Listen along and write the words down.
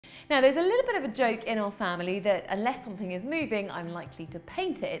Now there's a little bit of a joke in our family that unless something is moving, I'm likely to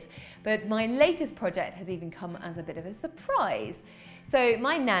paint it. But my latest project has even come as a bit of a surprise. So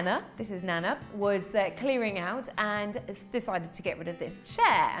my Nana, this is Nana, was clearing out and decided to get rid of this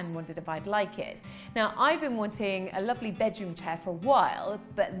chair and wondered if I'd like it. Now I've been wanting a lovely bedroom chair for a while,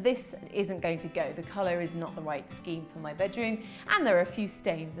 but this isn't going to go. The colour is not the right scheme for my bedroom and there are a few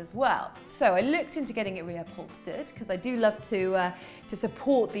stains as well. So I looked into getting it reupholstered because I do love to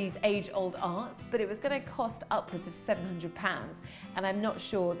support these age-old arts, but it was going to cost upwards of £700 and I'm not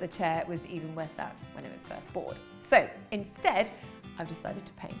sure the chair was even worth that when it was first bought. So instead, I've decided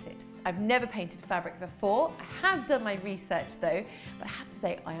to paint it. I've never painted fabric before. I have done my research though, but I have to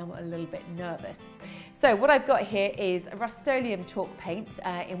say I am a little bit nervous. So what I've got here is a Rust-Oleum chalk paint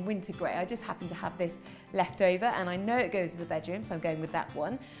in winter grey. I just happen to have this left over and I know it goes to the bedroom, so I'm going with that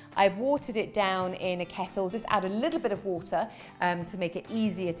one. I've watered it down in a kettle, just add a little bit of water to make it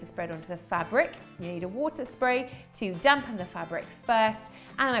easier to spread onto the fabric. You need a water spray to dampen the fabric first,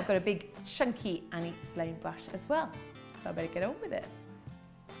 and I've got a big chunky Annie Sloan brush as well. So I better get on with it.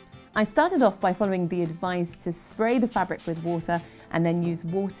 I started off by following the advice to spray the fabric with water and then use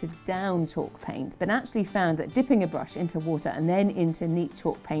watered down chalk paint, but actually found that dipping a brush into water and then into neat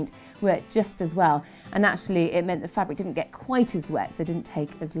chalk paint worked just as well. And actually it meant the fabric didn't get quite as wet, so it didn't take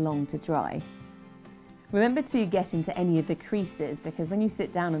as long to dry. Remember to get into any of the creases because when you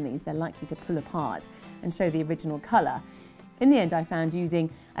sit down on these, they're likely to pull apart and show the original colour. In the end, I found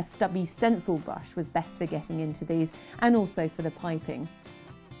using a stubby stencil brush was best for getting into these and also for the piping.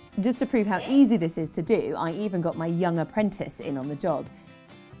 Just to prove how easy this is to do, I even got my young apprentice in on the job.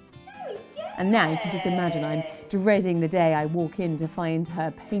 And now you can just imagine I'm dreading the day I walk in to find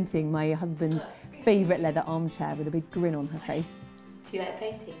her painting my husband's favourite leather armchair with a big grin on her face. Do you like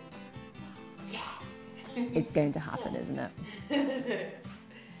painting? Yeah. It's going to happen, isn't it?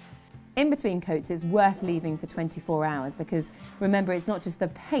 In between coats, it's worth leaving for 24 hours because remember, it's not just the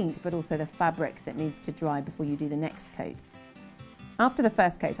paint but also the fabric that needs to dry before you do the next coat. After the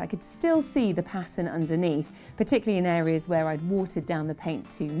first coat, I could still see the pattern underneath, particularly in areas where I'd watered down the paint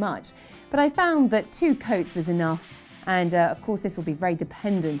too much. But I found that 2 coats was enough, and of course this will be very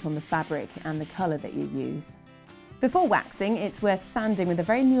dependent on the fabric and the colour that you use. Before waxing, it's worth sanding with a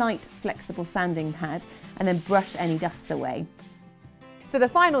very light, flexible sanding pad and then brush any dust away. So the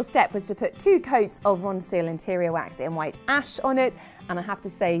final step was to put 2 coats of Ronseal interior wax in white ash on it, and I have to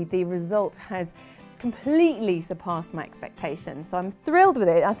say the result has completely surpassed my expectations. So I'm thrilled with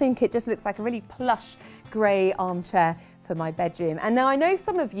it. I think it just looks like a really plush grey armchair for my bedroom. And now I know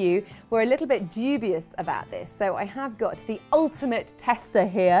some of you were a little bit dubious about this, so I have got the ultimate tester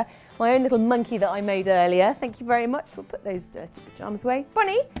here, my own little monkey that I made earlier. Thank you very much. We'll put those dirty pyjamas away.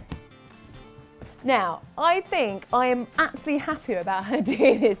 Bunny! Now, I think I am actually happier about her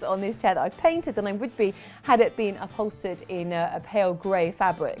doing this on this chair that I've painted than I would be had it been upholstered in a pale grey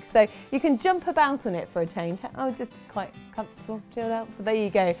fabric. So you can jump about on it for a change. Oh, just quite comfortable, chilled out. So there you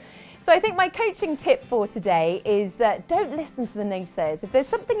go. So I think my coaching tip for today is don't listen to the naysayers. If there's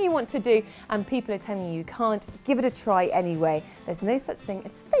something you want to do and people are telling you can't, give it a try anyway. There's no such thing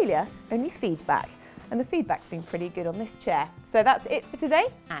as failure, only feedback. And the feedback's been pretty good on this chair. So that's it for today,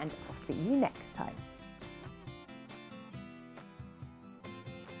 and I'll see you next time.